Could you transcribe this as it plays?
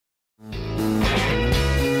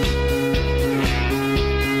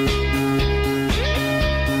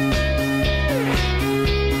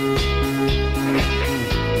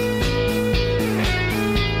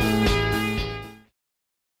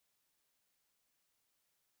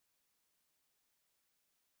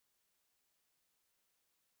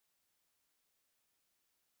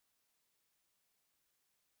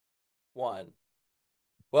One.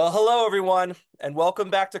 Well, hello everyone, and welcome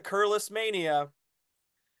back to Curless Mania.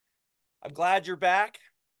 I'm glad you're back,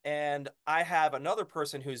 and I have another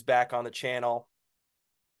person who's back on the channel.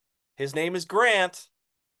 His name is Grant,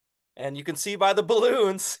 and you can see by the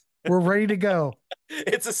balloons, We're ready to go.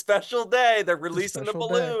 it's a special day. They're It's a releasing the special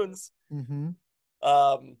day. balloons. hmm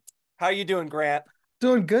Um, how you doing, Grant?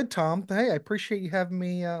 Doing good, Tom. Hey, I appreciate you having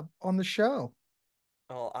me on the show.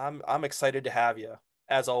 Oh, I'm excited to have you,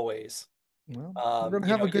 as always. Well, we're Um, going to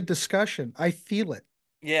you have know, a you, good discussion. I feel it.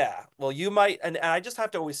 yeah. Well, you might, and I just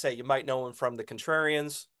have to always say, you might know him from the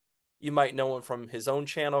Contrarians. You might know him from his own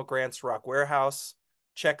channel, Grant's Rock Warehouse.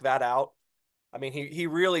 Check that out. I mean, he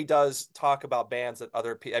really does talk about bands that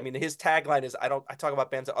other people. I mean, his tagline is I talk about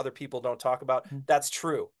bands that other people don't talk about." That's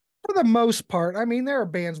true. For the most part, I mean, there are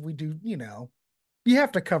bands we do, you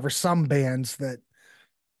have to cover some bands that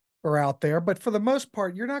are out there, but for the most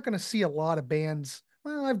part, you're not going to see a lot of bands.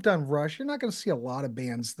 Well, I've done Rush. You're not going to see a lot of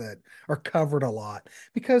bands that are covered a lot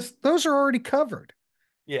because those are already covered.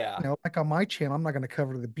 Yeah. Like on my channel, I'm not going to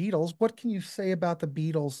cover the Beatles. What can you say about the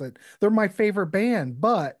Beatles that they're my favorite band,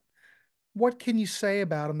 but what can you say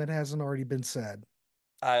about them that hasn't already been said?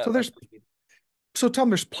 So there's Agreed. so Tom,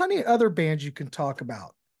 there's plenty of other bands you can talk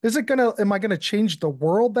about. Am I gonna change the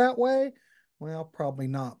world that way? Well, probably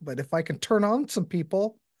not. But if I can turn on some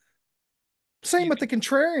people, same You with the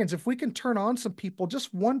Contrarians. If we can turn on some people,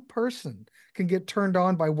 just one person can get turned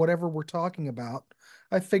on by whatever we're talking about.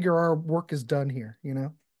 I figure our work is done here.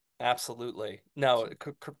 Absolutely. No,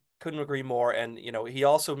 couldn't agree more. And he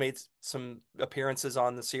also made some appearances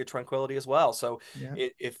on the Sea of Tranquility as well. So Yeah.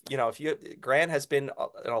 if you Grant has been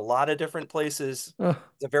in a lot of different places. Ugh.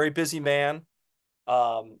 He's a very busy man.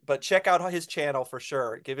 But check out his channel for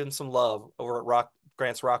sure. Give him some love over at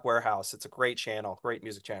Grant's Rock Warehouse. It's a great channel, great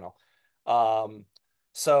music channel. Um,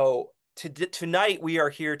 so tonight we are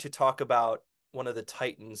here to talk about one of the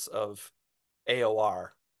titans of AOR,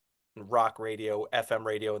 rock radio, FM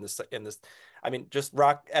radio in this. I mean, just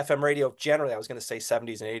rock FM radio generally. I was going to say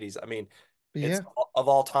 70s and 80s. I mean, it's Yeah. of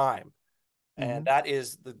all time, and hmm that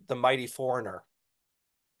is the mighty Foreigner.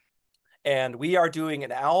 And we are doing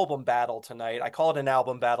an album battle tonight. I call it an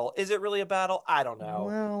album battle. Is it really a battle? I don't know.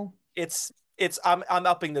 Well, It's I'm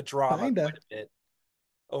upping the drama quite kinda. a bit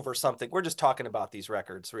over something. We're just talking about these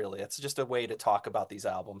records, really. It's just a way to talk about these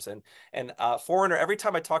albums. And Foreigner, every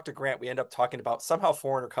time I talk to Grant, we end up talking about somehow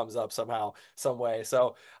Foreigner comes up somehow, some way.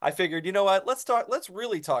 So I figured, you know what? Let's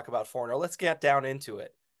really talk about Foreigner. Let's get down into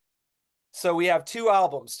it. So we have two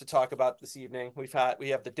albums to talk about this evening. We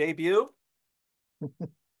have the debut.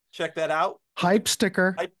 Check that out. Hype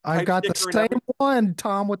sticker. I've Hype got the sticker and same every one,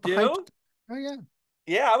 Tom, with the hype. do. Oh yeah.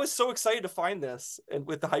 Yeah, I was so excited to find this and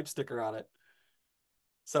with the hype sticker on it.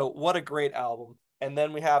 So what a great album. And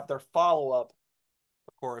then we have their follow-up,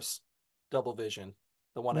 of course, Double Vision,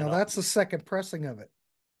 the one and Now that's only. the second pressing of it.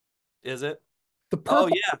 Is it? The Oh purple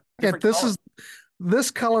yeah, jacket, different color.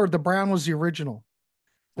 this color, the brown was the original.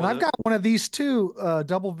 And Was I've it? got one of these too,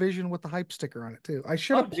 double vision with the hype sticker on it too. I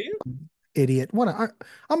should Oh, have do you? idiot.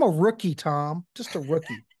 I'm a rookie, Tom. Just a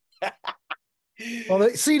rookie. Well,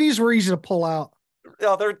 the CDs were easy to pull out.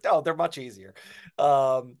 They're much easier.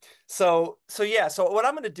 So yeah, so what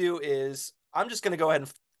I'm gonna do is I'm just gonna go ahead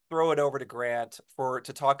and throw it over to Grant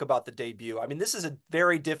to talk about the debut. I mean, this is a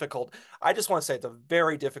very difficult, I just want to say it's a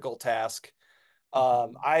very difficult task.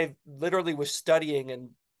 Mhm. I literally was studying and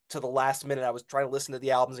to the last minute I was trying to listen to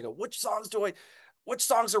the albums and go, which songs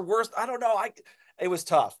are worst? I don't know. It was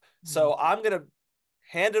tough. So I'm gonna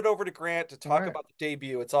hand it over to Grant to All talk right. about the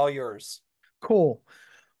debut. It's all yours. Cool.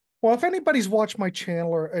 Well, if anybody's watched my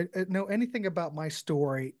channel or know anything about my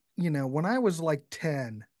story, when I was like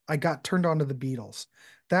 10, I got turned on to the Beatles.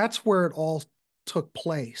 That's where it all took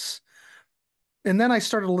place. And then I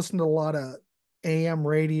started listening to a lot of AM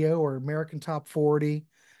radio or American Top 40.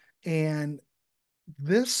 And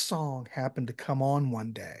this song happened to come on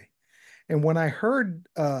one day. And when I heard,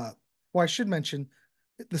 well, I should mention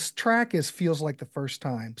this track is Feels Like the First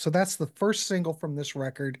Time. So that's the first single from this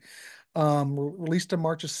record, released in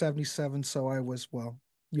March of 77. So I was, well,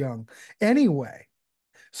 young. Anyway,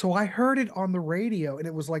 so I heard it on the radio and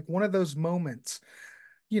it was like one of those moments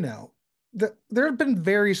you know, there have been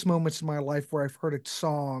various moments in my life where I've heard a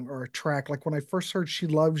song or a track. Like when I first heard She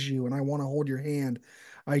Loves You and I Want to Hold Your Hand,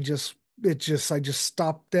 I just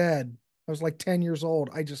stopped dead. I was like 10 years old.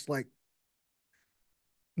 I just like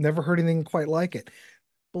never heard anything quite like it.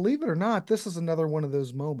 Believe it or not, this is another one of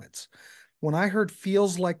those moments. When I heard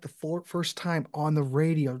Feels Like the first time on the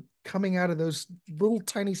radio coming out of those little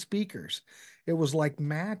tiny speakers, it was like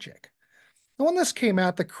magic. When this came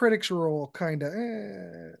out, the critics were all kind of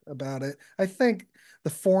about it. I think the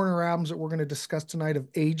Foreigner albums that we're going to discuss tonight have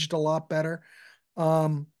aged a lot better.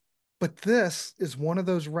 Um, but this is one of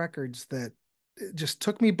those records that it just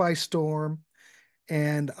took me by storm,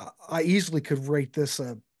 and I easily could rate this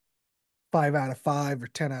a 5 out of 5 or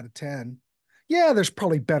 10 out of 10. Yeah, there's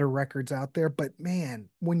probably better records out there, but man,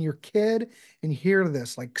 when you're a kid and you hear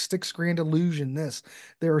this, like Styx Grand Illusion,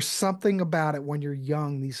 there is something about it when you're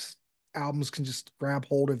young. These albums can just grab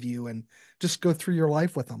hold of you and just go through your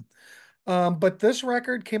life with them. But this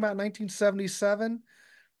record came out in 1977.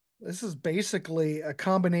 This is basically a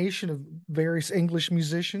combination of various English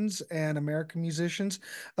musicians and American musicians.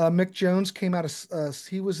 Mick Jones came out of,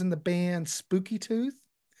 he was in the band Spooky Tooth,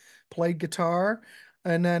 played guitar.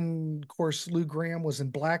 And then, of course, Lou Gramm was in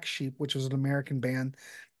Black Sheep, which was an American band.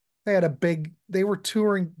 They were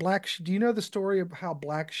touring Black Sheep. Do you know the story of how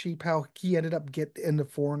Black Sheep, how he ended up getting into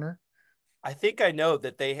Foreigner? I think I know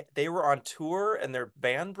that they were on tour and their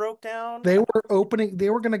band broke down. They were going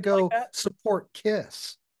to Like go that? support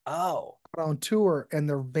Kiss Oh, on tour, and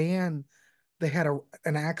their van, they had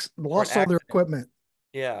an accident, or an lost all their accident. equipment.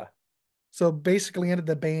 Yeah. So basically ended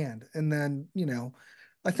the band. And then,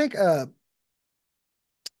 I think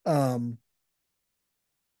um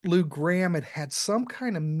Lou Gramm had some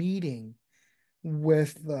kind of meeting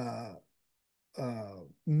with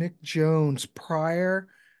Mick Jones prior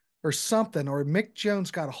or something, or Mick Jones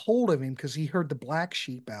got a hold of him because he heard the Black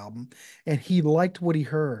Sheep album and he liked what he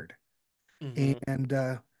heard. Hmm. And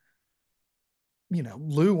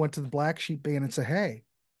Lou went to the Black Sheep band and said, "Hey,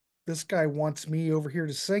 this guy wants me over here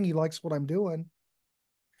to sing. He likes what I'm doing."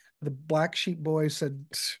 The Black Sheep boys said,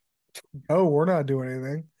 "Oh, we're not doing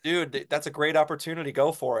anything." Dude, that's a great opportunity.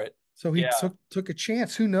 Go for it. So he Yeah. took a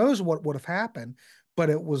chance. Who knows what would have happened, but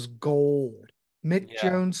it was gold. Mick Yeah.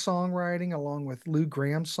 Jones songwriting along with Lou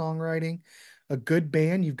Gramm songwriting, a good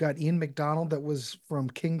band. You've got Ian McDonald that was from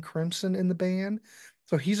King Crimson in the band.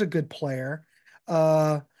 So he's a good player.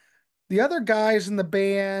 Uh the other guys in the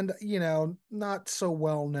band, not so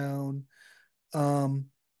well known. Um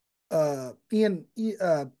Ian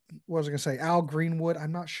what was I gonna say? Al Greenwood.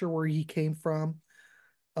 I'm not sure where he came from.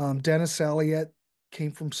 Dennis Elliott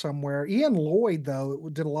came from somewhere. Ian Lloyd, though,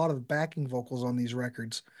 did a lot of the backing vocals on these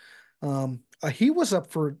records. He was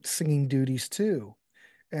up for singing duties too.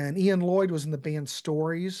 And Ian Lloyd was in the band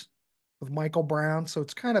Stories with Michael Brown. So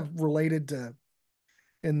it's kind of related to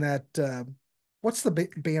in that. What's the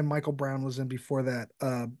band Michael Brown was in before that?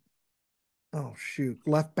 Oh, shoot.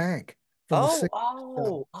 Left Bank from the Oh, 60s. So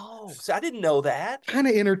oh, oh. So I didn't know that. kind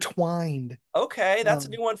of intertwined. Okay, that's a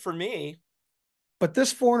new Um, one for me. But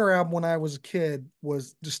this Foreigner album, when I was a kid,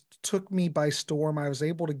 was just took me by storm. I was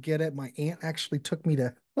able to get it. My aunt actually took me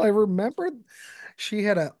to. I remember she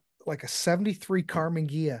had a 73 Carmen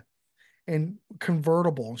Ghia and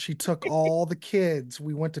convertible. She took all the kids.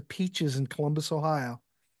 We went to Peaches in Columbus, Ohio,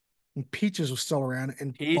 and Peaches was still around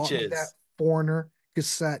and bought me that Peaches. Foreigner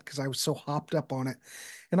cassette because I was so hopped up on it.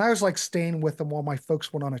 And I was like staying with them while my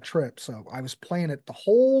folks went on a trip. So I was playing it the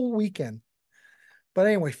whole weekend. But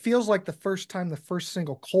anyway, feels like the first time, the first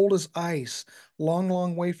single, Cold as Ice, Long,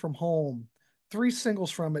 Long Way from Home. Three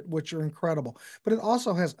singles from it, which are incredible. But it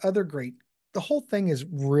also has other great, the whole thing is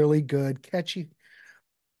really good, catchy.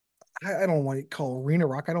 I don't want to call arena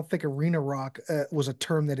rock. I don't think arena rock was a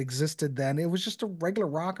term that existed then. It was just a regular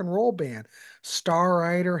rock and roll band. Star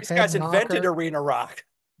Rider, These Head guys invented Knocker, arena rock.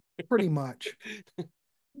 pretty much.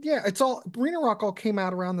 Yeah, it's all arena rock all came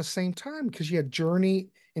out around the same time because you had Journey,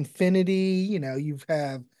 Infinity, you've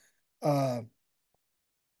have uh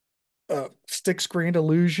Styx Grand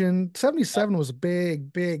Illusion. Yep. 77 was a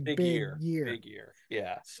big, big, Big big year. year. Big year.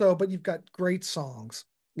 Yeah. So, but you've got great songs.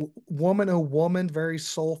 Woman, oh woman, very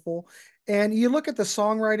soulful. And you look at the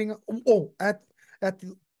songwriting, at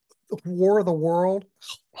the War of the World,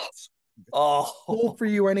 Cool Oh, for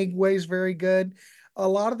You Anyways, very good. A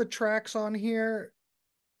lot of the tracks on here,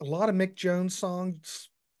 a lot of Mick Jones songs.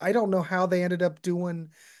 I don't know how they ended up doing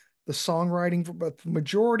the songwriting, but the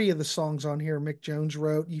majority of the songs on here Mick Jones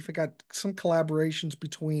wrote. You've got some collaborations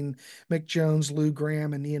between Mick Jones, Lou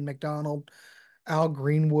Gramm, and Ian McDonald. Al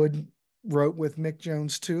Greenwood wrote with Mick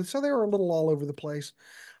Jones too. So they were a little all over the place.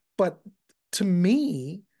 But to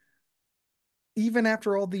me, even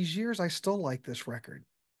after all these years, I still like this record.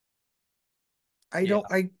 yeah.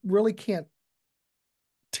 I really can't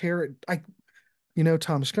tear it.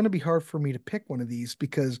 Tom, it's going to be hard for me to pick one of these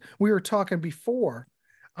because we were talking before.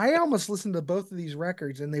 I almost listened to both of these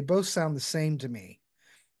records and they both sound the same to me.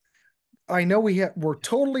 I know we're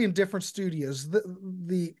totally in different studios.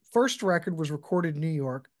 The first record was recorded in New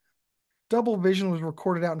York. Double Vision was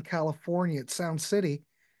recorded out in California at Sound City.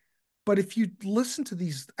 But if you listen to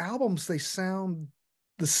these albums, they sound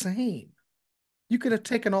the same. You could have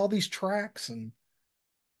taken all these tracks and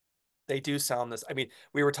They do sound this. I mean,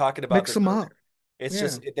 we were talking about mix this them earlier. up. It's Yeah.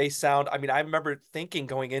 just they sound. I mean, I remember thinking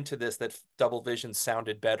going into this that Double Vision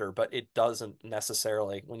sounded better, but it doesn't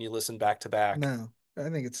necessarily when you listen back to back. No, I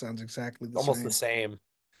think it sounds exactly the Almost the same.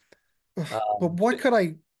 same. But what could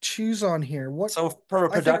I choose on here? What So from a I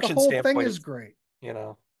think the production whole thing standpoint, is it's great. you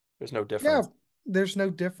know, there's no Yeah, difference. there's no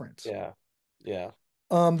difference. Yeah, yeah.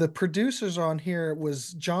 The producers on here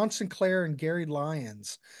was John Sinclair and Gary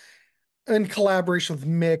Lyons in collaboration with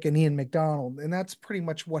Mick and Ian McDonald, and that's pretty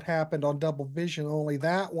much what happened on Double Vision. Only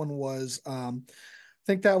that one was, I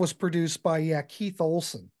think that was produced by Keith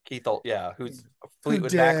Olsen, Yeah, who's who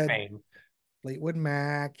Fleetwood Mac did fame. Fleetwood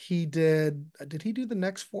Mac. He did he do the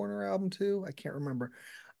next Foreigner album too? I can't remember.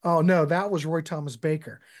 Oh no, that was Roy Thomas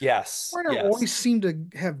Baker. Yes, Foreigner yes. always seemed to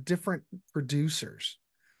have different producers.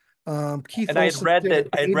 Keith And I had Olsen read did a that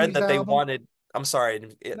I had read '80s that they album. wanted. I'm sorry, No,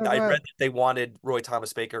 I go read ahead. that they wanted Roy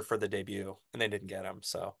Thomas Baker for the debut, and they didn't get him.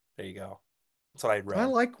 So there you go. That's what I I read.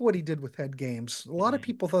 like what he did with Head Games. A lot of Mhm.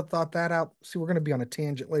 people thought that out. See, we're going to be on a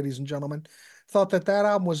tangent, ladies and gentlemen. Thought that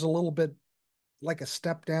album was a little bit like a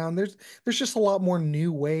step down. There's just a lot more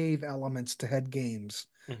new wave elements to Head Games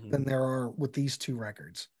than Mhm. there are with these two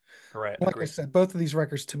records. Correct. Like I Agree. said, both of these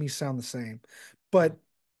records to me sound the same. But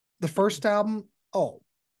the first album, oh,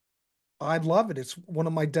 I love it. It's one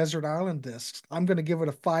of my Desert Island discs. I'm going to give it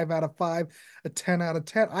a 5 out of 5, a 10 out of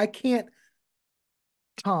 10. I can't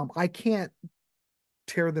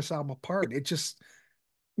tear this album apart. It just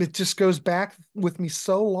goes back with me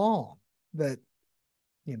so long that,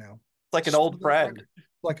 you know, It's like an just one old of those friend. records,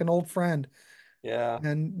 like an old friend. Yeah.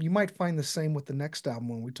 And you might find the same with the next album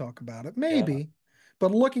when we talk about it. Yeah. Maybe.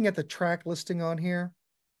 But looking at the track listing on here,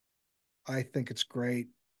 I think it's great.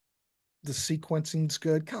 The sequencing's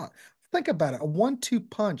good. God, think about it. A 1-2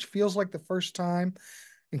 punch feels like the first time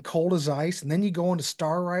in Cold as Ice, and then you go into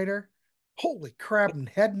Star Rider. Holy crap! And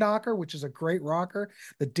Head Knocker, which is a great rocker.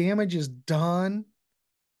 The Damage is done.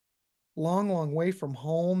 Long, long way from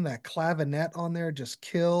home. That clavinet on there just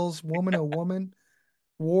kills. Woman, oh woman.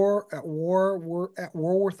 War at war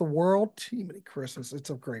with the world. Gee, many Christmas. It's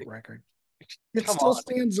a great record. It Come still on.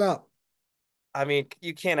 stands up. I mean,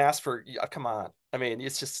 you can't ask for. Come on. I mean,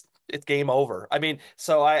 it's game over. I mean,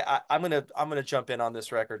 so I'm gonna jump in on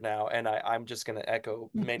this record now, and I'm just gonna echo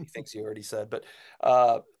many things you already said. But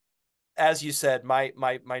uh, as you said, my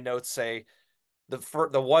notes say the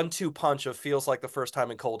 1-2 punch of feels like the first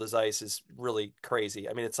time in Cold as Ice is really crazy.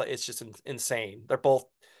 I mean, it's just insane. They're both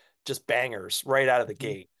just bangers right out of the Mhm.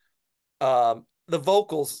 gate. The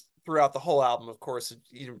vocals throughout the whole album, of course,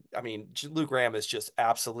 I mean, Lou Gramm is just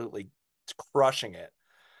absolutely crushing it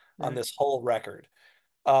on Right. this whole record.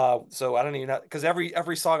 So I don't even know because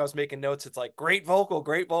every song I was making notes, it's like great vocal,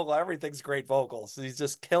 everything's great vocals. So he's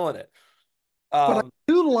just killing it. But I Um,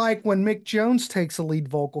 do like when Mick Jones takes a lead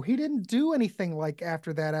vocal. He didn't do anything like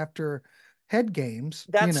after that, after Head Games,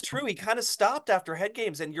 That's true. He kind of stopped after Head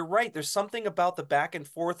Games, and you're right. There's something about the back and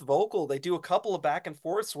forth vocal. They do a couple of back and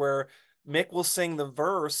forths where Mick will sing the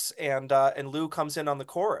verse and Lou comes in on the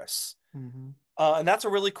chorus. Mhm. And that's a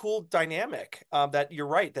really cool dynamic. That you're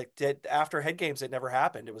right. That after Head Games, it never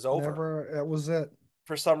happened. It was over Never, that was it.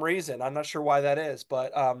 for some reason. I'm not sure why that is,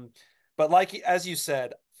 but like as you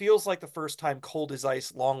said, feels like the first time Cold as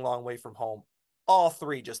Ice, Long Long Way from Home. All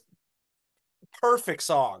three just perfect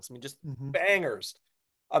songs. I mean, just Mhm. bangers.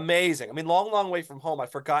 Amazing. I mean, Long Long Way from Home, I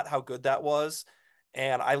forgot how good that was.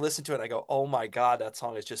 And I listened to it and I go, oh my God, that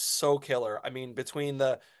song is just so killer. I mean, between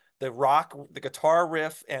the rock, the guitar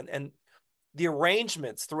riff and the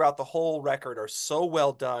arrangements throughout the whole record are so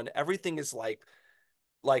well done. Everything is like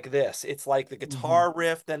this. It's like the Mhm. guitar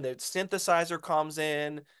riff, then the synthesizer comes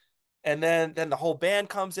in, and then the whole band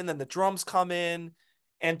comes in, then the drums come in.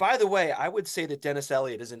 And by the way, I would say that Dennis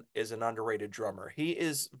Elliott is an underrated drummer.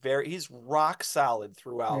 He's rock solid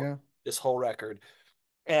throughout Yeah. this whole record.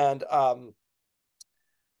 And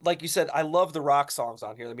like you said, I love the rock songs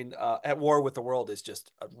on here. I mean, At War with the World is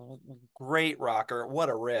just a great rocker. What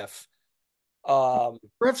a riff. Um,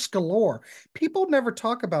 Riffs galore. People never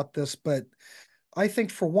talk about this, but I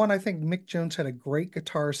think for one, I think Mick Jones had a great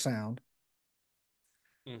guitar sound,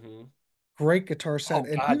 mhm. great guitar sound,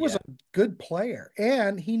 Oh and he God, was a yeah. good player,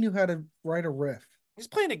 and he knew how to write a riff. He's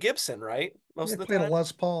playing a Gibson, right? Most He of the played a time.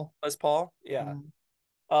 Les Paul. Les Paul. Yeah.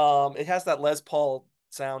 Mm-hmm. It has that Les Paul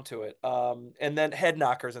sound to it. And then Head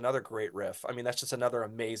Knocker is another great riff. I mean, that's just another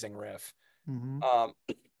amazing riff. Mm-hmm. Um,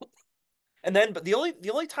 but the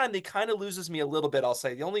only time they kind of loses me a little bit, I'll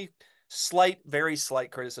say, the only very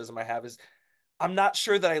slight criticism I have is I'm not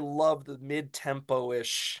sure that I love the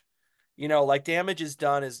mid-tempo-ish. Like Damage is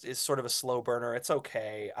Done is sort of a slow burner. It's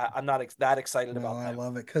okay. I'm not that excited No, about I that.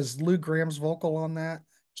 love it because Lou Graham's vocal on that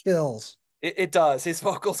kills. It does. His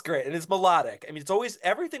vocal's great and it's melodic. I mean, it's always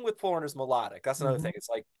everything with Foreigner is melodic. That's another Hmm. thing. It's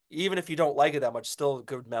like even if you don't like it that much, still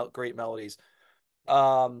good, great melodies.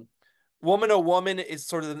 Um, Woman O Woman is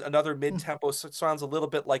sort of another mid-tempo. So it sounds a little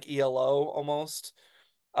bit like ELO almost,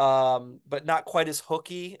 but not quite as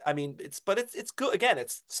hooky. I mean, it's good. Again,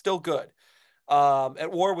 it's still good.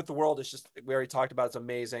 At War with the World is just we already talked about. It's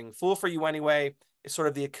amazing. Fool for You Anyway is sort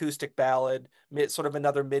of the acoustic ballad, sort of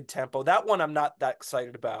another mid-tempo. That one I'm not that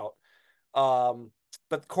excited about. Um,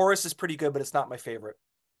 but the chorus is pretty good, but it's not my favorite.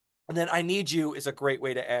 And then I Need You is a great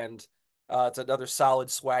way to end. It's another solid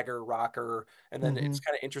swagger rocker, and then it's Hmm.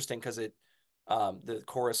 kind of interesting because the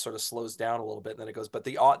chorus sort of slows down a little bit, and then it goes. But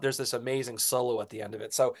there's this amazing solo at the end of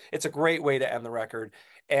it, so it's a great way to end the record.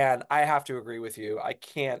 And I have to agree with you. I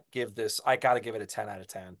can't give this. I got to give it a 10 out of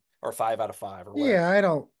 10 or 5 out of 5 or whatever. Yeah, I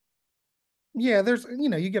don't. Yeah, there's,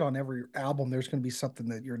 you get on every album, there's going to be something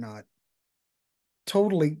that you're not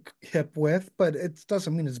totally hip with, but it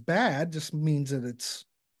doesn't mean it's bad. Just means that it's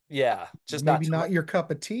Yeah, just not maybe too not much. your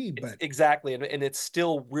cup of tea. It's But exactly, and it's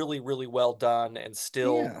still really, really well done, and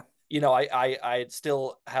still, yeah, I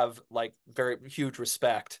still have like very huge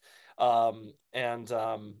respect. And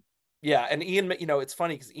Yeah, and Ian, it's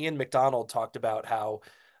funny because Ian McDonald talked about how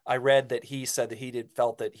I read that he said that he did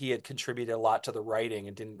felt that he had contributed a lot to the writing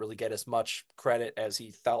and didn't really get as much credit as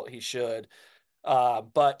he felt he should.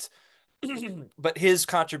 But but his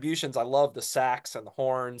contributions, I love the sax and the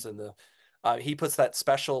horns and the he puts that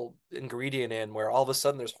special ingredient in where all of a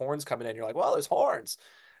sudden there's horns coming in. You're like, well, there's horns,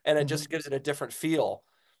 and it hmm, just gives it a different feel.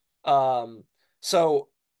 Um, so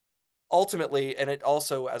ultimately, and it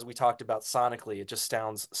also, as we talked about sonically, it just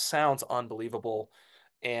sounds unbelievable.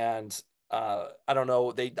 And I don't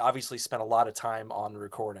know, they obviously spent a lot of time on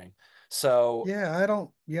recording. So, yeah, I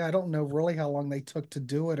don't know really how long they took to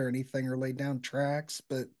do it or anything or lay down tracks,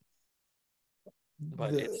 but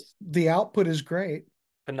but the it's the output is great.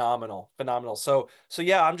 phenomenal, phenomenal. So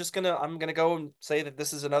yeah, I'm gonna go and say that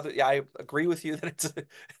this is another. Yeah, I agree with you that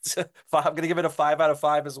it's a five. I'm gonna give it a 5 out of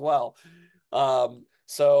 5 as well.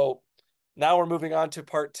 So now we're moving on to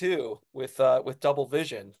part two with Double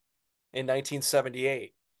Vision in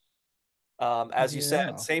 1978. As you said,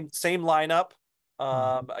 Yeah. same lineup.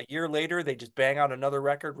 Mhm. A year later, they just bang out another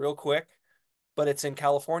record real quick, but it's in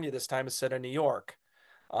California this time instead of New York.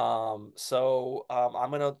 I'm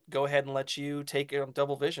gonna go ahead and let you take it on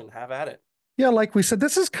Double Vision. Have at it. Yeah, like we said,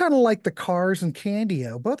 this is kind of like the Cars and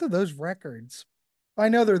Candio. Both of those records, I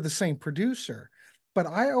know they're the same producer, but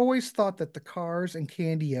I always thought that the Cars and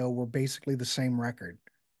Candio were basically the same record.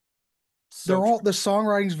 So They're all true. the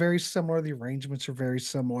songwriting's very similar, the arrangements are very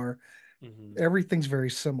similar, Hmm. everything's very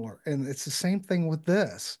similar, and it's the same thing with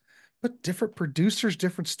this. But different producers,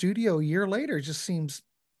 different studio a year later, it just seems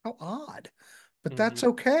how odd. But that's Hmm.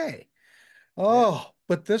 okay. Yeah. Oh,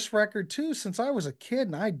 but this record too, since I was a kid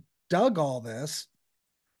and I dug all this,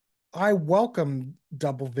 I welcomed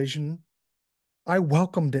Double Vision. I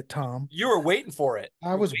welcomed it, Tom. You were waiting for it. I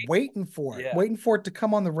You're was Yeah. waiting for it to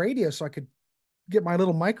come on the radio so I could get my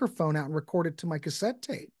little microphone out and record it to my cassette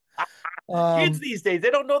tape. Kids Um, these days, they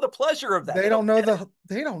don't know the pleasure of that. they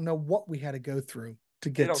don't know what we had to go through to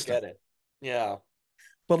They get don't stuff. get it. Yeah.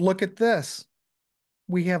 But look at this.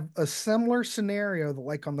 We have a similar scenario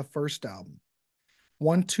like on the first album.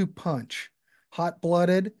 1-2 punch, Hot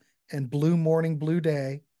Blooded and Blue Morning Blue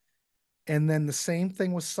Day. And then the same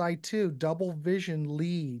thing with side two. Double Vision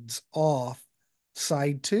leads off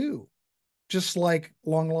side two, just like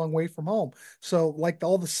Long, Long Way from Home. So, like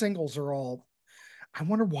all the singles are all, I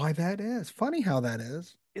wonder why that is. Funny how that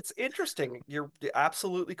is. It's interesting. You're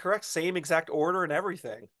absolutely correct. Same exact order and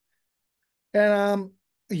everything. And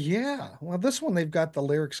yeah, well, this one they've got the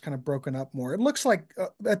lyrics kind of broken up more. It looks like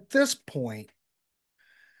at this point,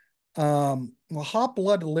 well, Hot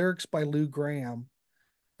Blood, lyrics by Lou Graham,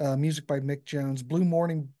 music by Mick Jones. Blue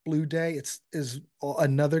Morning, Blue Day. It's is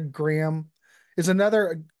another Graham, is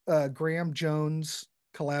another Graham Jones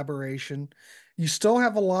collaboration. You still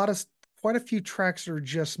have quite a few tracks that are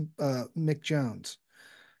just Mick Jones.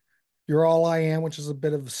 You're All I Am, which is a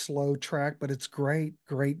bit of a slow track, but it's great.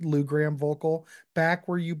 Great Lou Graham vocal. Back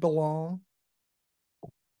Where You Belong.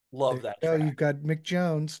 There Love you that go. track. You've got Mick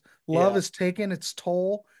Jones. Love Yeah. has taken its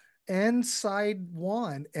toll. And side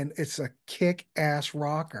one, and it's a kick-ass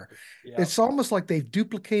rocker. Yeah. It's almost like they've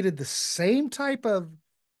duplicated the same type of,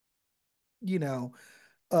 you know,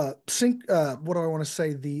 sync what do I want to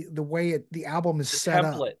say? The way the album is The set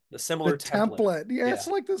up. template, the The similar template. template. Yeah, it's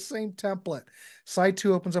Yeah. like the same template. Side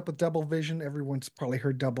two opens up with Double Vision. Everyone's probably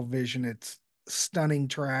heard Double Vision. It's a stunning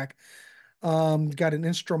track. Got an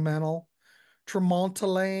instrumental, Tremonti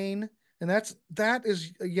Lane, and that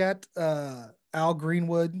is yet Al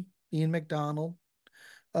Greenwood, Ian McDonald.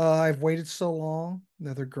 I've waited so long.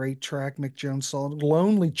 Another great track, Mick Jones song.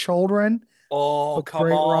 Lonely Children, Oh, a come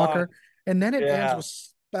great rocker. on. And then it ends Yeah. with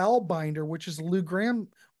Spellbinder, which is Lou Graham.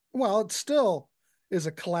 Well, it still is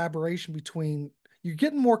a collaboration between, you're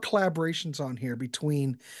getting more collaborations on here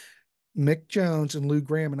between Mick Jones and Lou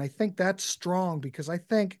Graham. And I think that's strong because I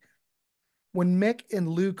think when Mick and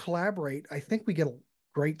Lou collaborate, I think we get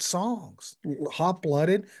great songs. Hot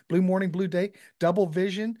Blooded, Blue Morning, Blue Day, Double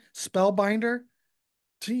Vision, Spellbinder.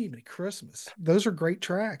 Gee, Christmas. Those are great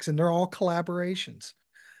tracks, and they're all collaborations.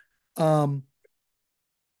 Um,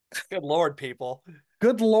 Good Lord, people.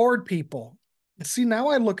 Good Lord, people. See, now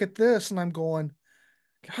I look at this and I'm going,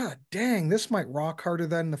 God dang, this might rock harder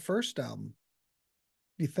than the first album.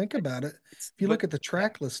 If you think about it, It's if you but look at the yeah.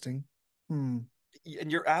 track listing, hmm.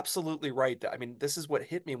 And you're absolutely right. I mean, this is what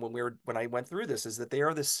hit me when I went through this is that they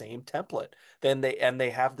are the same template. Then they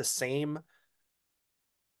have the same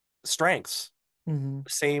strengths. Hmm.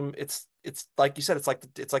 Same it's like you said, it's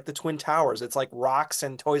like the Twin Towers. It's like Rocks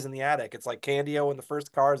and Toys in the Attic. It's like Candio and the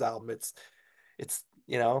first Cars album. It's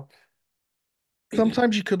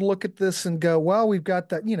Sometimes you could look at this and go, well, we've got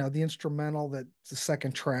that, the instrumental that's the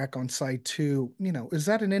second track on side two. Is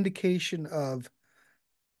that an indication of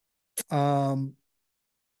um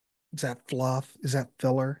is that fluff? Is that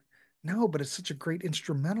filler? No, but it's such a great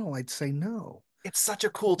instrumental. I'd say no. it's such a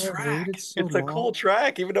cool I've waited track. so It's a cool long.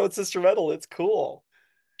 track, even though it's instrumental, it's cool.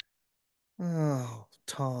 Oh,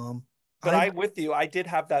 Tom. But I've I'm with you. I did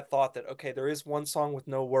have that thought that okay, there is one song with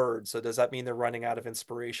no words. So does that mean they're running out of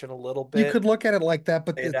inspiration a little You bit? could look at it like that,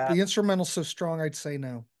 but Say the that. instrumental's so strong, I'd say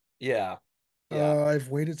no. Yeah. Yeah. I've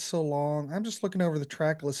waited so long. I'm just looking over the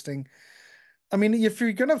track listing. I mean, if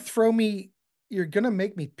you're gonna throw me, you're gonna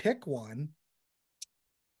make me pick one.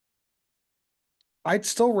 I'd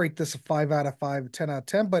still rate this a 5 out of 5, 10 out of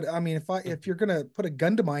 10. But I mean, if you're gonna put a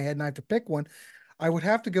gun to my head and I have to pick one, I would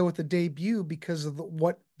have to go with the debut because of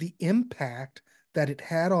what the impact that it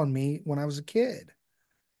had on me when I was a kid.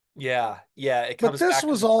 Yeah. Yeah. It But comes this back to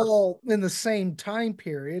was the first. all in the same time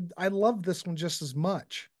period. I love this one just as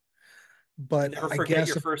much. But Never I forget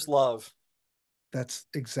your guess first love. that's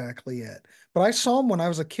exactly it. But I saw him when I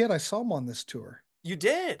was a kid. I saw him on this tour. You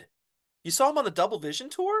did. You saw him on the Double Vision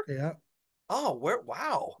tour? Yeah. Oh,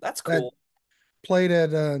 wow. That's That cool. played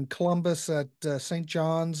at Columbus at St.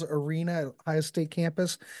 John's Arena at Ohio State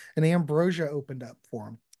campus, and Ambrosia opened up for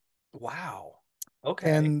him. Wow. Okay.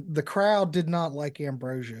 And the crowd did not like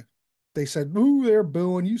Ambrosia. They said, "Ooh, they're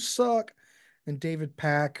booing, you suck." And David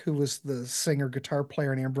Pack, who was the singer guitar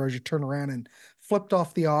player in Ambrosia, turned around and flipped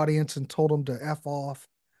off the audience and told them to F off.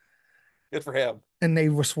 Good for him. And they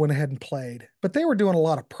just went ahead and played. But they were doing a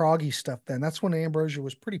lot of proggy stuff then. That's when Ambrosia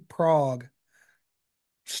was pretty prog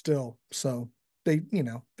still. So they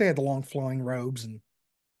had the long flowing robes and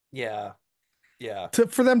Yeah. Yeah.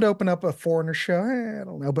 for them to open up a Foreigner show, I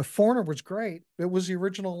don't know. But Foreigner was great. It was the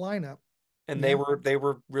original lineup. And Yeah. they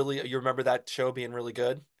were really you remember that show being really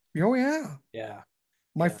good? Oh yeah. Yeah.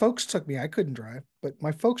 My Yeah. folks took me. I couldn't drive, but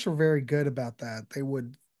my folks were very good about that. They would,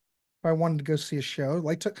 if I wanted to go see a show,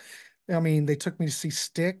 they took me to see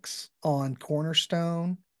Styx on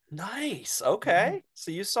Cornerstone. Nice. Mhm. Okay.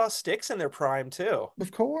 So you saw Styx in their prime too.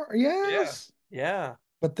 Of course, Yeah. yes, Yeah.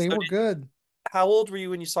 but they So were good. how old were you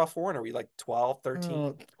when you saw Foreigner? Were you like 12,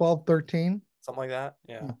 13, 12, 13. something like that?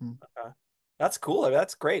 Yeah. Mm-hmm. Okay. That's cool. I mean,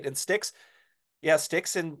 that's great. And Styx, yeah,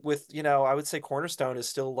 Styx and with, I would say Cornerstone is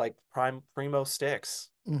still like primo Styx.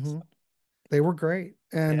 Mm-hmm. They were great.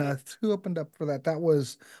 And Yeah. who opened up for that? That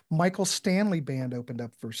was Michael Stanley Band opened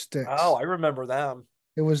up for Oh, Styx. I remember them.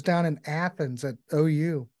 It was down in Athens at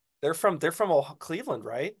OU. They're from Cleveland,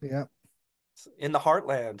 right? Yeah. In the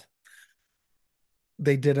heartland.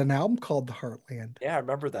 They did an album called The Heartland. Yeah, I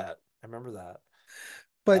remember that. I remember that.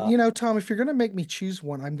 But Uh, Tom, if you're gonna make me choose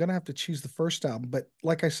one, I'm gonna have to choose the first album. But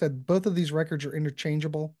like I said, both of these records are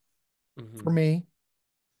interchangeable for mhm. me.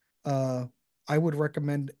 Uh, I would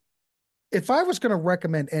recommend if I was gonna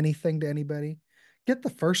recommend anything to anybody, get the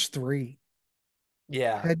first three.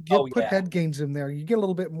 Yeah. Oh Put yeah. Head Games in there. You get a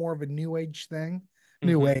little bit more of a new age thing.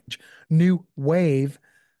 New Hmm. age, new wave,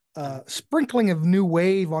 Um, sprinkling of new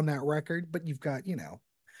wave on that record, but you've got,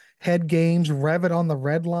 Head Games, Rev It on the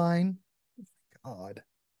Red Line. God,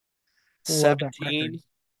 love that record. 17.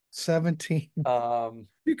 17. Um,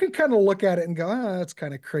 You can kind of look at it and go, that's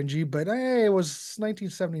kind of cringy, but hey, it was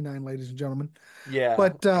 1979, ladies and gentlemen. yeah.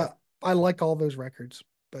 But I like all those records,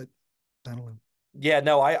 but I don't know. Yeah,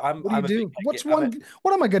 no, What do you I'm a big do? head game. I'm a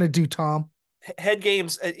What am I going to do, Tom? Head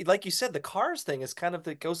games, like you said, the Cars thing is kind of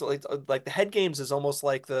that goes like the head games is almost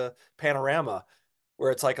like the Panorama,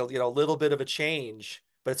 where it's like a little bit of a change,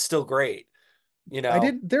 but it's still great. You I know.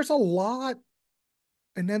 didn't, there's a lot.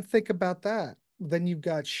 And then think about that. Then you've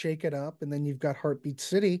got Shake It Up, and then you've got Heartbeat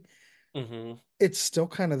City. Hmm. It's still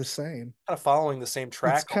kind of the same. Kind of following the same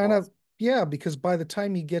It's track kind of, almost. yeah, because by the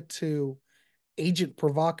time you get to Agent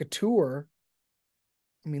Provocateur,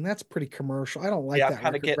 I mean, that's pretty commercial. I don't like Yeah, I'm that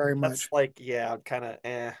kind of record getting very that's much. like yeah, I'm kind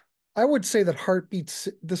of I would say that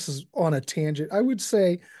this is on a tangent. I would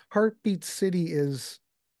say Heartbeat City is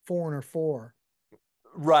Foreigner 4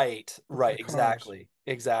 Right, of right, the Cars.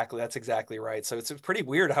 exactly. That's exactly right. So it's pretty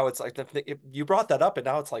weird how it's like you brought that up, and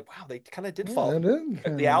now it's like wow, they kind of did Yeah, follow. it is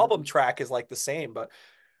The kind of. album track is like the same, but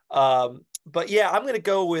yeah, I'm gonna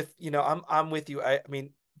go with I'm with you. I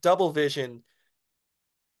mean, Double Vision.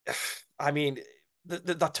 I mean,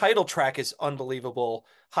 the title track is unbelievable.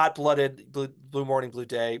 Hot Blooded, Blue Morning, Blue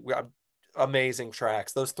Day. Amazing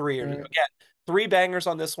tracks. Those three are Right. again three bangers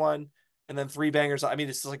on this one, and then three bangers. I mean,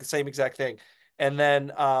 it's like the same exact thing. And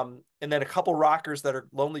then a couple rockers that are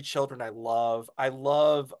Lonely Children. I love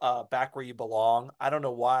Back Where You Belong. I don't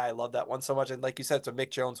know why I love that one so much. And like you said, it's a Mick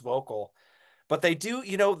Jones vocal. But they do,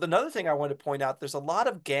 another thing I wanted to point out, there's a lot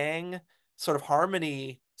of gang sort of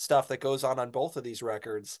harmony stuff that goes on both of these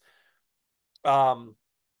records. Um,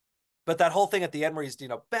 but that whole thing at the end where he's,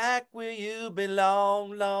 back where you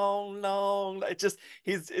belong, long, long.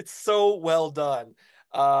 It's so well done.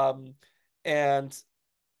 Um, and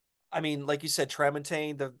I mean, like you said,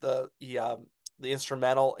 Tremontaine, the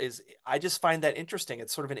instrumental is, I just find that interesting.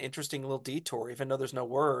 It's sort of an interesting little detour, even though there's no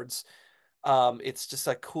words. It's just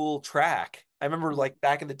a cool track. I remember like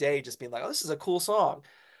back in the day just being like, oh, this is a cool song.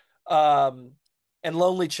 Um, and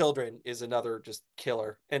Lonely Children is another just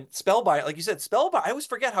killer. And Spellbinder, like you said, Spellbinder, I always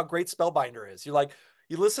forget how great Spellbinder is. You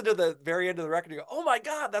listen to the very end of the record, and you go, oh my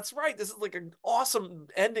God, that's right. This is like an awesome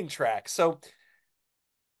ending track. So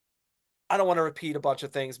I don't want to repeat a bunch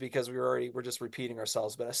of things because we're just repeating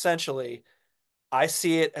ourselves. But essentially, I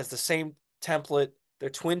see it as the same template. They're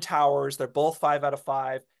twin towers. They're both 5 out of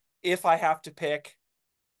 5. If I have to pick,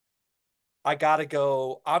 I'm gonna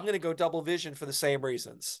go Double Vision for the same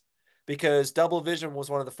reasons. Because Double Vision was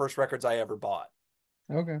one of the first records I ever bought.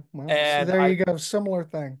 Okay. Well, see, And there I you go. Similar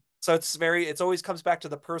thing. so it's always comes back to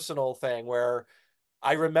the personal thing where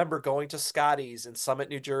I remember going to Scotty's in Summit,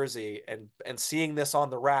 New Jersey and seeing this on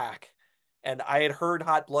the rack. And I had heard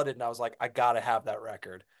Hot Blooded and I was like, I gotta have that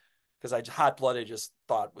record. Because I Hot Blooded just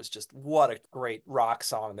thought was just what a great rock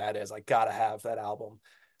song that is. I gotta have that album.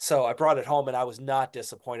 So I brought it home and I was not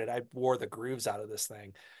disappointed. I wore the grooves out of this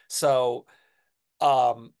thing. So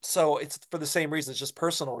so it's for the same reasons, just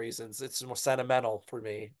personal reasons. It's more sentimental for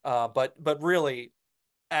me. But really,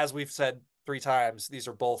 as we've said 3 times, these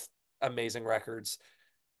are both amazing records.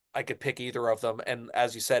 I could pick either of them, and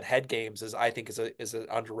as you said, Head Games is I think is an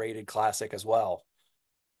underrated classic as well.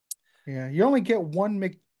 Yeah. You only get one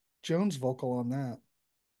Mick Jones vocal on that.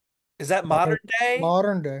 Is that Modern modern day?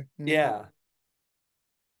 modern day. Yeah.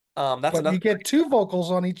 Yeah. That's But you another get great. two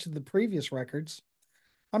vocals on each of the previous records.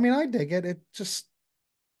 I mean, I dig it. It just,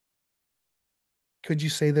 could you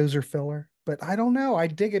say those are filler? But I don't know. I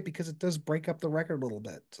dig it because it does break up the record a little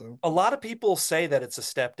bit. So, A lot of people say that it's a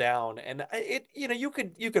step down, and you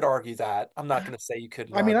could argue that. I'm not going to say you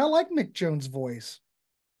couldn't I mean, argue. I like Mick Jones' voice.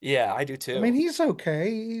 Yeah, I do I mean, too. he's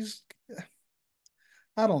okay.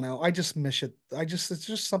 I don't know. I just miss it. It's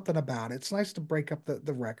just something about it. It's nice to break up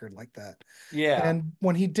the record like that. Yeah, And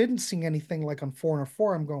when he didn't sing anything like on Foreigner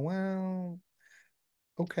 4, I'm going, well,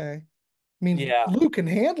 okay. I mean, yeah, Lou can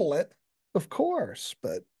handle it, of course,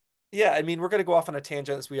 but yeah. I mean, we're going to go off on a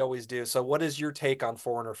tangent as we always do. So, what is your take on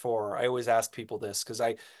Foreigner 4? I always ask people this because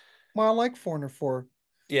well, I like Foreigner 4, but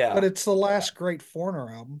yeah, it's the last great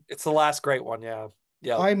Foreigner album. it's the last great one. Yeah,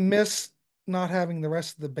 yeah, I miss not having the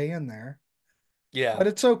rest of the band there, yeah, but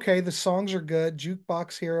it's okay. The songs are good.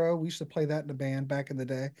 Jukebox Hero, we used to play that in a band back in the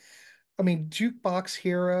day. I mean, Jukebox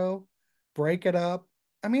Hero, Break It Up.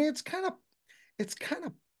 I mean, it's kind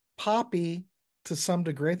of poppy to some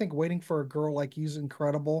degree. I think Waiting for a Girl Like You's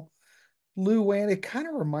incredible. Lou Wayne, it kind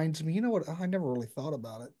of reminds me, you know what? I never really thought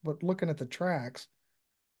about it, but looking at the tracks,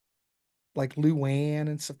 like Lou Wayne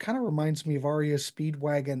and stuff, kind of reminds me of REO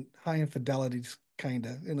Speedwagon High Infidelities, kind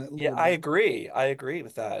of in a yeah. little I bit. agree. I agree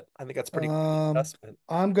with that. I think that's pretty good Um, assessment.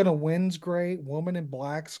 I'm Gonna Win's great. Woman in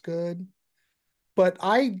Black's good, but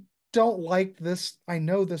I don't like this. I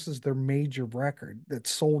know this is their major record that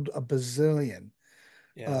sold a bazillion.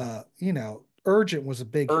 Yeah, Urgent was a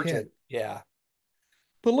big urgent. hit. Yeah,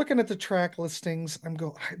 But looking at the track listings, I'm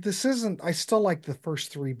going, this isn't, I still like the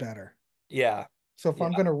first three better. yeah, So if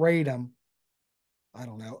I'm yeah. going to rate them, I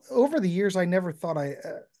don't know. Over the years, I never thought I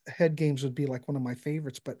Head Games would be like one of my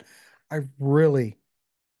favorites, but I really,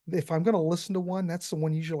 if I'm going to listen to one, that's the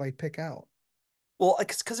one usually I pick out. Well,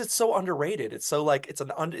 because it's so underrated. It's so like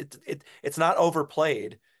it's not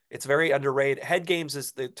overplayed. It's very underrated. Head Games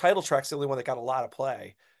is the title track's the only one that got a lot of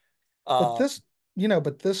play. But Um,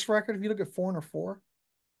 but this record, if you look at Foreigner 4,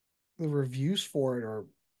 the reviews for it are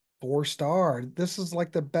 4 star. This is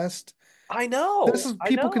like the best. I This know, is I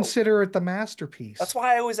people know. consider it the That's masterpiece.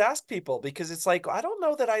 why I always ask people because it's like I don't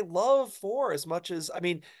know that I love four as much as I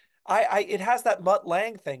mean, I it has that Mutt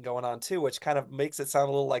Lang thing going on too, which kind of makes it sound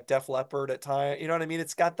a little like Def Leppard at time. You know what I mean?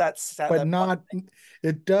 It's got But that Mutt, not,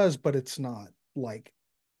 it does, but it's not like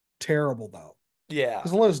terrible though. yeah,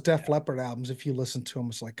 Because a lot of those yeah, Def Leppard albums, if you listen to them,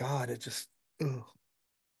 it's like, God, it just, ugh.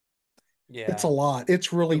 It's a yeah, lot.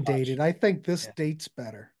 It's too really dated. much. I think this Yeah. dates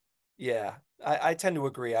better. Yeah, I tend to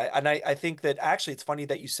agree. I think that actually it's funny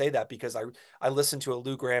that you say that because I listened to a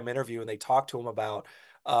Lou Graham interview and they talked to him about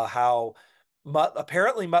how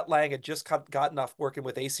apparently Mutt Lang had just gotten off working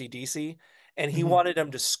with AC/DC and he Mhm. wanted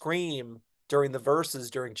him to scream during the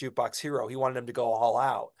verses during Jukebox Hero. He wanted him to go all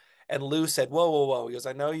out. And Lou said, "Whoa, whoa, whoa." He goes,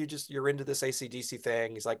 "I know you're into this AC/DC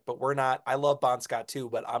thing." He's like, "But we're not. I love Bon Scott too,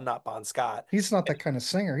 but I'm not Bon Scott." He's not that kind of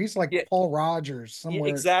singer. He's like Yeah, Paul Rogers yeah, somewhere,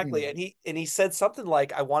 exactly. And he said something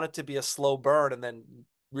like, "I want it to be a slow burn and then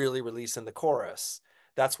really release in the chorus.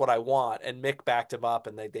 That's what I want." And Mick backed him up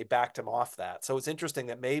and they backed him off that. So it's interesting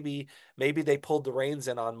that maybe they pulled the reins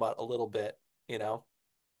in on Mutt a little bit, you know,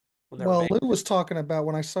 when they were Well, making Lou it. was talking about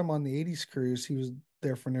when I saw him on the 80s cruise, he was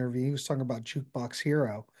there for an interview. He was talking about Jukebox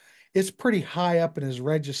Hero. It's pretty high up in his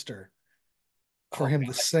register for Oh him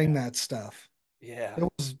to God, sing that stuff. yeah. It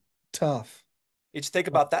was tough. You just think But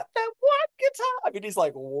about that one guitar. I mean, he's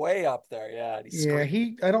like way up there. Yeah, and he's yeah,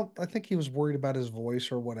 screaming. I think he was worried about his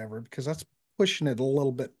voice or whatever because that's pushing it a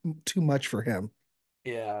little bit too much for him.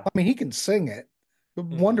 Yeah. I mean, he can sing it,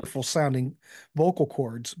 Hmm. wonderful sounding vocal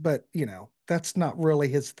cords, but that's not really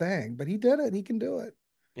his thing. But he did it. He can do it.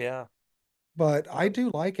 Yeah. But I Yep. do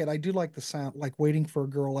like it. I do like the sound, like Waiting for a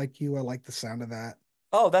Girl Like You. I like the sound of that.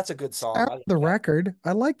 Oh, that's a good song. Sound I of like the that. record.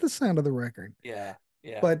 I like the sound of the record. Yeah.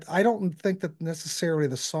 Yeah. But I don't think that necessarily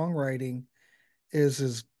the songwriting is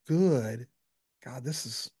as good. God, this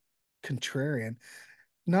is contrarian.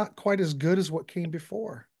 Not quite as good as what came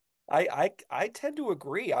before. I tend to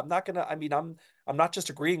agree. I'm not gonna. I mean, I'm not just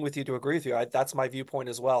agreeing with you to agree with you. That's my viewpoint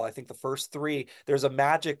as well. I think the first three, there's a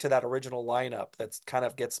magic to that original lineup that's kind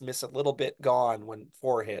of gets miss a little bit gone when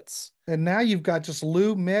four hits. And now you've got just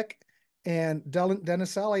Lou, Mick, and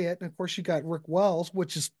Dennis Elliott. And of course, you got Rick Wells,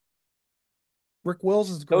 which is Rick Wells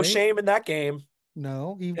is No great. shame in that game.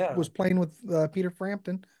 No, he Yeah, was playing with Peter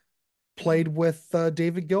Frampton, played with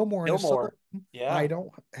David Gilmour in a solo. Gilmore. I Yeah,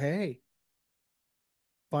 don't, hey,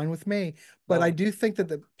 fine with me. But I no, do think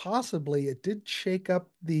that possibly it did shake up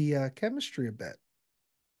the chemistry a bit.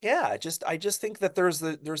 yeah. I just think that there's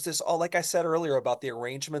this all like I said earlier about the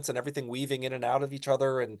arrangements and everything weaving in and out of each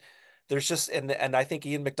other, and there's just and I think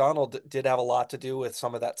Ian McDonald did have a lot to do with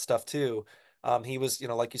some of that stuff too. He was,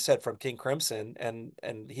 like you said, from King Crimson,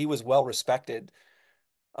 and he was well respected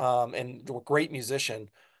and a great musician.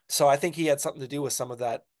 So I think he had something to do with some of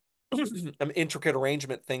that intricate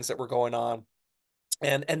arrangement things that were going on.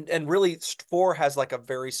 And really, four has like a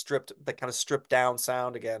very stripped, the kind of stripped down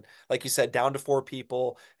sound again, like you said, down to four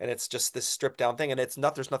people, and it's just this stripped down thing, and it's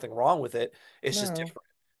not there's nothing wrong with it. It's just No, different,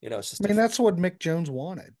 it's just I mean different. that's what Mick Jones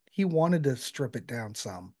wanted. He wanted to strip it down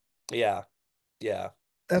some. Yeah, yeah,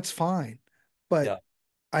 That's fine, but yeah.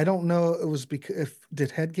 I don't know. It was because if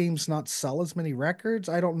did Head Games not sell as many records?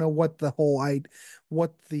 I don't know what the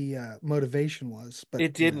motivation was, but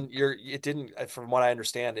It didn't from what I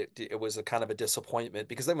understand it was a kind of a disappointment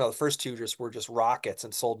because the first two just were just rockets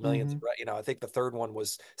and sold millions, mhm. right? I think the third one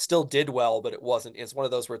was still did well, but it wasn't. It's one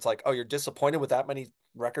of those where it's like, oh, you're disappointed with that many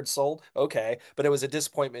records sold, okay, but it was a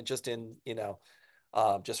disappointment just in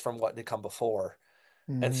just from what had come before.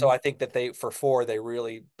 And so Mhm. I think that they for four they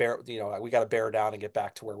really we got to bear down and get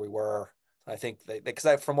back to where we were. I think they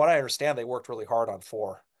because from what I understand they worked really hard on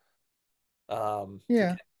four to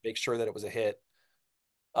Yeah, make sure that it was a hit.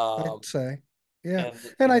 I'd Um, say. Yeah. and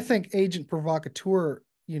And I think Agent Provocateur,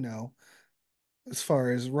 as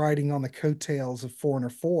far as riding on the coattails of Foreigner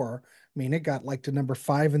 4, I mean, it got like to number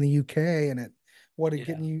 5 in the UK and what it yeah,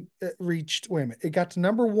 getting you it reached, wait a minute, it got to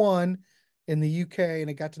number 1 in the UK and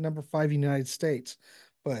it got to number 5 in the United States.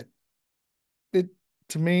 But it,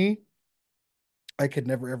 to me, I could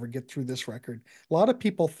never ever get through this record. A lot of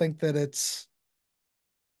people think that it's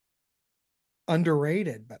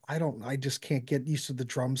underrated, but I just can't get used to the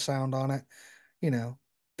drum sound on it. You know,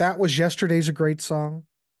 that was Yesterday's a great song.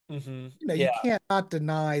 You Yeah, can't not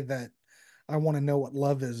deny that I Want to Know What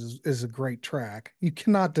Love is a great track. You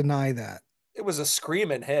cannot deny that. it was a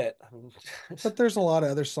screaming hit. I mean, But there's a lot of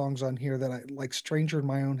other songs on here that I like. Stranger in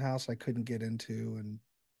My Own House I couldn't get into, and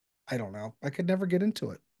I don't know. I could never get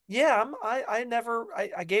into it. yeah, I never,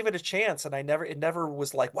 I gave it a chance, and it never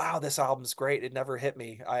was like, wow, this album's great. It never hit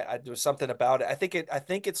me. There was something about it. I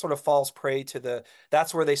think it sort of falls prey to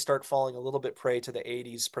that's where they start falling a little bit prey to the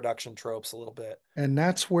 80s production tropes a little bit. And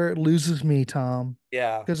that's where it loses me, Tom,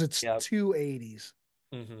 Yeah. because it's Yeah. two 80s.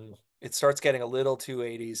 It starts getting a little too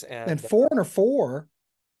 80s, And and Foreigner 4,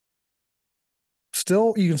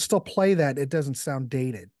 still, you can still play that. It doesn't sound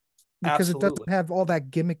dated because it doesn't absolutely. have all that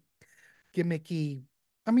gimmicky.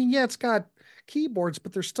 I mean, yeah, it's got keyboards,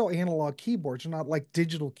 but they're still analog keyboards. They're not like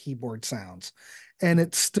digital keyboard sounds. And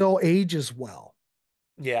it still ages well.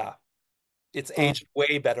 Yeah. It's Um, aged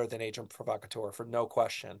way better than Agent Provocateur for no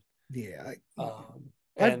question. yeah, I've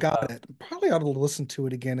And got it. Probably ought to listen to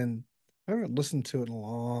it again. And I haven't listened to it in a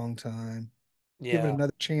long time. Give it yeah,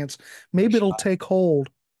 another chance. give it a Maybe it'll shot. take hold.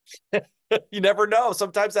 You never know.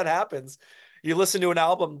 Sometimes that happens. You listen to an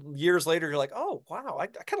album years later, you're like, oh wow, I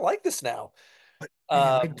kind of like this now. But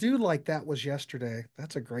man, I Um, do like That Was Yesterday.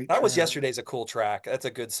 That's a great that was track. yesterday's a cool track. That's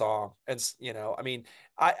a good song. And I mean,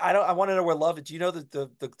 I don't I want to know where love. Do you know the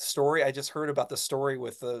story? I just heard about the story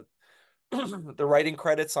with the the writing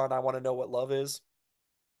credits on I Want to Know What Love Is.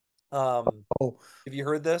 Um, Oh, have you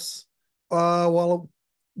heard this? well,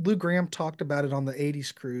 Lou Graham talked about it on the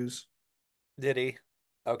 80s cruise. Did he?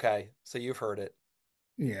 Okay, so you've heard it.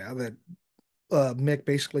 Yeah, that Mick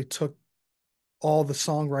basically took all the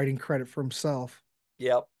songwriting credit for himself.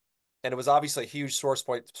 Yep. And it was obviously a huge sore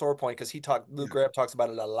point because Lou Yeah. Graham talks about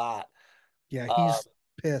it a lot. Yeah, Um, he's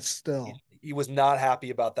pissed still. he was not happy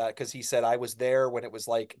about that because he said I was there when it was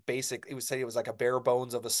like basic. It was say it was like a bare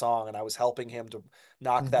bones of a song, and I was helping him to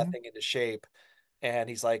knock that Hmm. thing into shape. And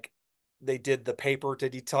he's like, they did the paper.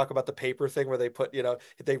 Did he talk about the paper thing where they put,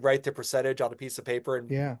 they write the percentage on a piece of paper and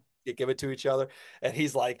Yeah. they give it to each other? And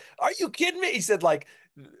he's like, "Are you kidding me?" He said, like,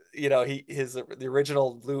 the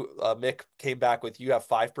original Mick came back with, "You have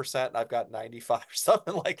 5% and I've got 95 or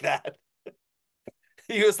something like that."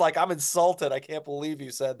 He was like, "I'm insulted. I can't believe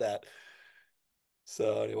you said that."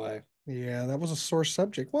 So anyway, Yeah, that was a sore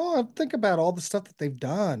subject. Well, think about all the stuff that they've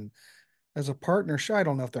done as a partnership. I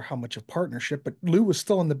don't know if they're how much a partnership, but Lou was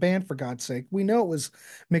still in the band for God's sake. We know it was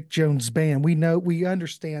Mick Jones' band. We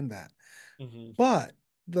understand that. hmm But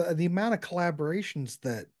the amount of collaborations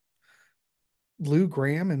that Lou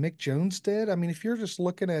Graham and Mick Jones did, I mean, if you're just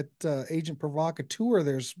looking at Agent Provocateur,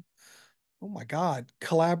 there's oh my God,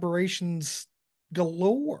 collaborations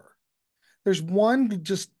galore. There's one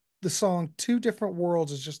just the song Two Different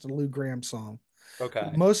Worlds is just a Lou Graham song. But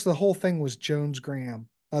okay, most of the whole thing was Jones Graham,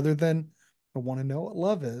 other than I Want to Know What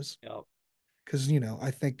Love Is. yeah, Because,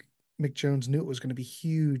 I think Mick Jones knew it was going to be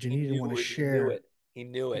huge and he didn't want to he knew share. it, he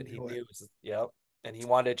knew He it, he knew it. knew, yep, and he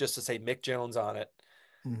wanted just to say Mick Jones on it.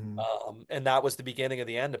 Hmm. And that was the beginning of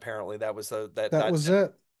the end. Apparently, that was That was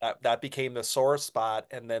it. that became the sore spot,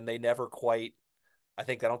 and then they never quite. I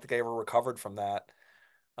don't think they ever recovered from that.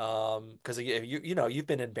 Because you've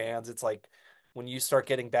been in bands, it's like when you start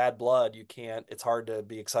getting bad blood, you can't. It's hard to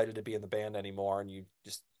be excited to be in the band anymore, and you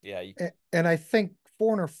just yeah. And I think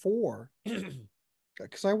Foreigner 4,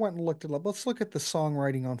 because I went and looked it up. Let's look at the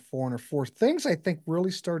songwriting on Foreigner 4. Things I think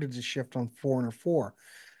really started to shift on Foreigner 4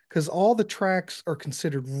 because all the tracks are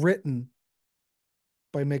considered written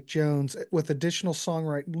by Mick Jones with additional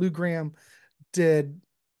songwriting. Lou Graham did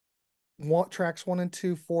tracks 1 and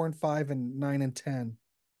 2, 4 and 5, and 9 and 10.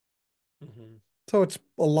 Mhm. So it's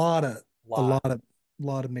a Lot, lot of,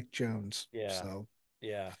 lot of Mick Jones. yeah, So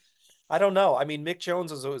yeah. I don't know. I mean, Mick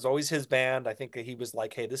Jones was always his band. I think that he was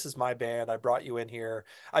like, "Hey, this is my band. I brought you in here."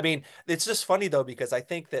 I mean, it's just funny though because I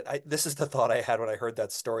think that this is the thought I had when I heard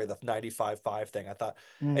that story, the 95-5 thing. I thought,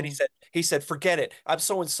 and mhm, he said, "Forget it. I'm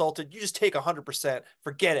so insulted. You just take 100%.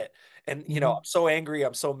 Forget it." And mhm. I'm so angry.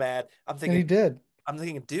 I'm so mad. And he did. I'm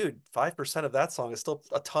thinking, dude, 5% of that song is still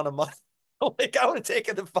a ton of money. Like I would have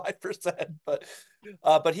taken the 5%,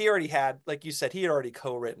 but he already had, like you said, he had already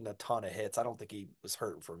co-written a ton of hits. I don't think he was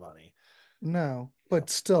hurting for money. No, You know, but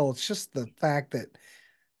still, it's just the fact that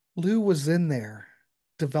Lou was in there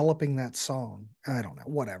developing that song. I don't know,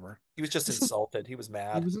 whatever. he was just This is insulted. He was He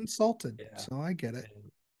mad. was insulted, Yeah, so I get it.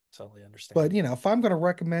 and totally But understand. if I'm going to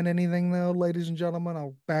recommend anything, though, ladies and gentlemen,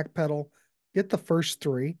 I'll backpedal. Get the first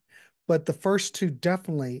three, but the first two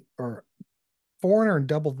definitely are Foreigner and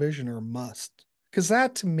Double Vision are a must. Because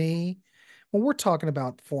that to me, when we're talking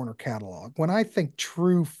about Foreigner catalog, when I think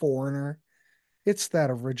true Foreigner, it's that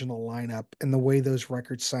original lineup and the way those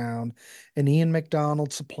records sound, and Ian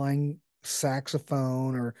McDonald supplying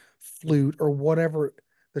saxophone or flute or whatever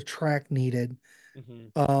the track needed. Hmm.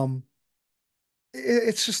 Um,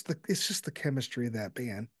 it's just the chemistry of that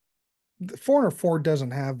band. The Foreigner 4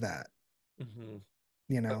 doesn't have that, Hmm.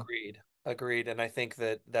 you know. Agreed. Agreed. And I think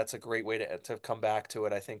that that's a great way to come back to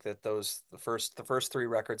it. I think that the first three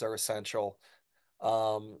records are essential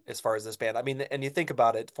as far as this band. I mean, and you think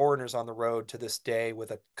about it, Foreigner's on the road to this day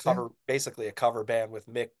with a Yeah, cover, basically a cover band with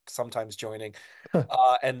Mick sometimes joining.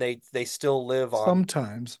 And they still live on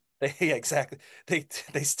sometimes. yeah, exactly. They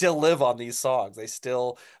still live on these songs. They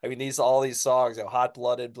still, I mean, these all these songs, Hot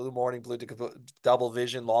Blooded, Blue Morning, Double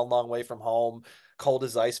Vision, Long Long Way from Home, Cold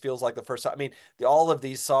as Ice feels like the first time. I mean, all of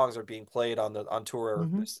these songs are being played on tour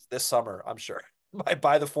Hmm. this summer, I'm sure,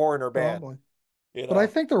 by the Foreigner band, Probably. you But I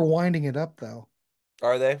know. think they're winding it up though.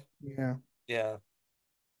 Are they? Yeah. Yeah.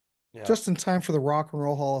 Yeah. Just in time for the Rock and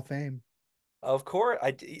Roll Hall of Fame. Of course,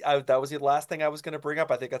 that was the last thing I was going to bring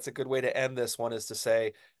up. I think that's a good way to end this one is to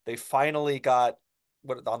say they finally got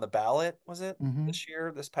what on the ballot, was it Hmm.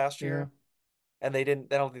 this past Yeah. year? And they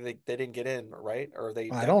didn't. I don't think they didn't get in, right? Or they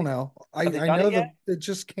I have don't they know. have they I done it know yet? that it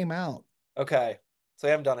just came out. Okay, so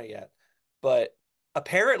they haven't done it yet. But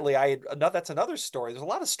apparently, that's another story. There's a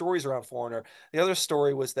lot of stories around Foreigner. The other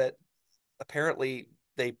story was that apparently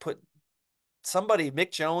they put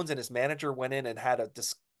Mick Jones and his manager went in and had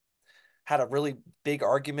a really big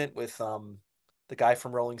argument with the guy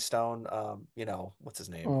from Rolling Stone. What's his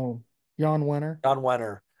name? Oh, Jan Wenner. Jan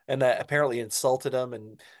Wenner. And that apparently insulted him.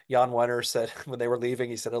 And Jan Wenner said when they were leaving,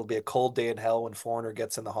 he said it'll be a cold day in hell when Foreigner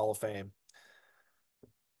gets in the Hall of Fame.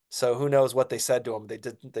 So who knows what they said to him?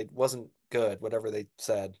 They wasn't good, whatever they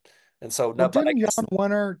said. And so Well, no, but I didn't guess Jan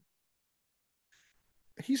Wenner,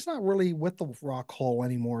 he's not really with the Rock Hall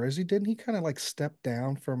anymore, is he? Didn't he kind of like step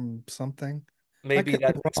down from something? I maybe could be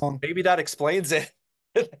that wrong. maybe that explains it.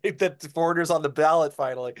 That Foreigner's on the ballot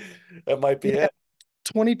finally. That might be Yeah, it.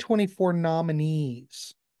 2024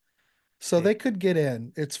 nominees. So Yeah. they could get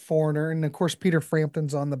in. It's Foreigner, and of course Peter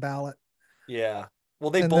Frampton's on the ballot. Yeah. Well,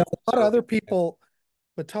 they And then both a lot of deserve to other be in. people,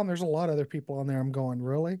 but Tom, there's a lot of other people on there. I'm going,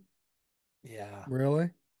 really? Yeah. Really?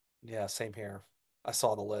 Yeah, same here. I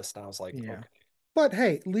saw the list and I was like, Yeah. okay. But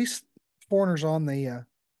hey, at least Foreigner's on the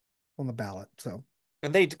ballot. So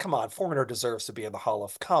And they come on, Foreigner deserves to be in the Hall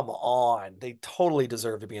of. Come on, they totally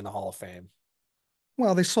deserve to be in the Hall of Fame.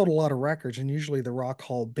 well, they sold a lot of records, and usually the Rock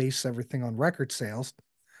Hall base everything on record sales.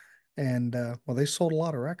 And well, they sold a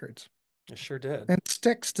lot of records. It sure did. And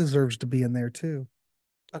Styx deserves to be in there too.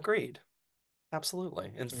 Agreed. Absolutely.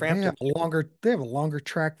 And I mean, Frampton, they have a longer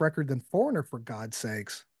track record than Foreigner, for God's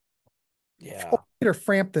sakes. yeah. Peter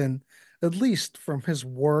Frampton, at least from his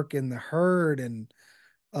work in The Herd and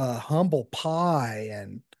Humble Pie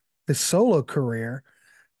and his solo career.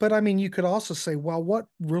 But I mean, you could also say, well, what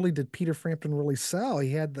really did Peter Frampton really sell?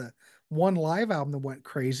 He had the one live album that went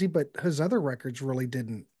crazy, but his other records really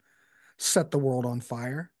didn't set the world on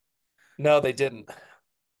fire. No, they didn't.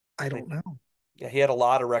 I They don't didn't. know. Yeah, he had a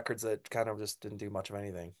lot of records that kind of just didn't do much of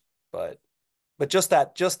anything. But just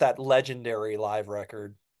that legendary live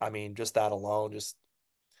record, I mean, just that alone, just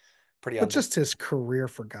pretty But unbelievable. just his career,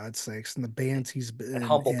 for God's sakes, and the bands he's And been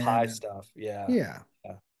Humble in. Pie And stuff. Yeah. yeah,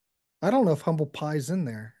 Yeah. I don't know if Humble Pie's in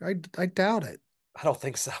there. I doubt it. I don't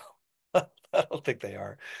think so. I don't think they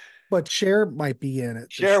are. But Cher might be in it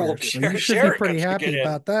this Cher will year. be So you Cher. should be Cher pretty should happy get in.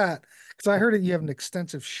 about that. Because I heard that you have an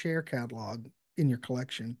extensive Cher catalog in your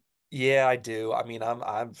collection. Yeah, I do. I mean,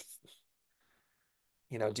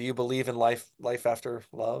 do you believe in life after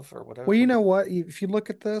love or whatever? Well, you know what? If you look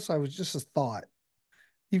at this, I was just a thought.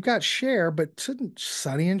 You've got Cher, but shouldn't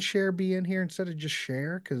Sonny and Cher be in here instead of just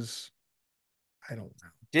Cher? Because I don't know.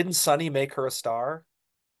 Didn't Sonny make her a star,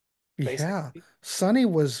 Yeah. basically? Sonny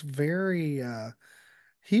was very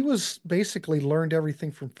he was basically learned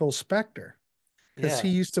everything from Phil Spector because Yeah. he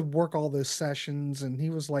used to work all those sessions and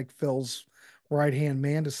he was like Phil's right hand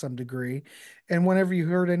man to some degree. And whenever you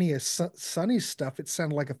heard any of Sonny's stuff, it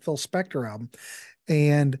sounded like a Phil Spector album.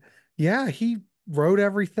 And yeah, he wrote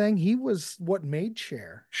everything. He was what made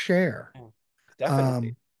Cher. Yeah, definitely.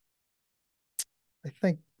 Um, I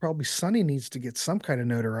think probably Sonny needs to get some kind of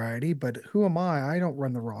notoriety, but who am I? I don't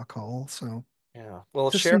run the Rock Hall, so Yeah.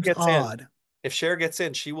 Well, just seems odd. If Cher gets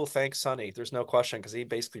in, she will thank Sonny. There's no question because he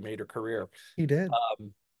basically made her career. He did.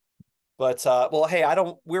 Um, but well, hey, I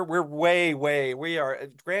don't. We're way. We are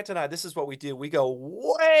Grant and I. This is what we do. We go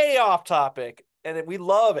way off topic, and we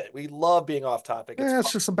love it. We love being off topic. It's It's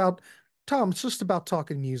fun. just about Tom. It's just about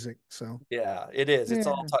talking music. So Yeah, it is. It's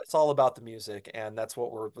all yeah, it's all about the music, and that's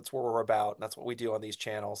what we're about, and that's what we do on these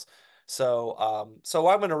channels. So I'm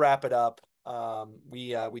going to wrap it up.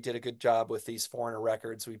 We did a good job with these Foreigner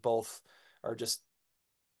records. We both are just,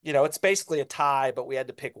 it's basically a tie, but we had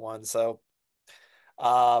to pick one. So,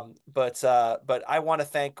 but I want to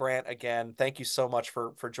thank Grant again. Thank you so much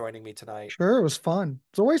for joining me tonight. Sure, it was fun.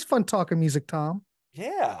 It's always fun talking music, Tom.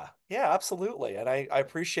 Yeah, yeah, absolutely. And I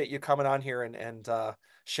appreciate you coming on here and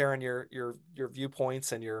sharing your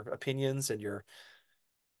viewpoints and your opinions and your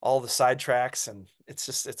all the sidetracks. And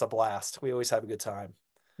it's a blast. We always have a good time.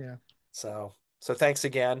 Yeah. So thanks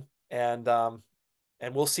again. And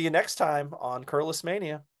we'll see you next time on Curless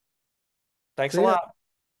Mania. Thanks a See ya. lot.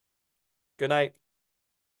 Good night.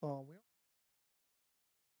 Oh, we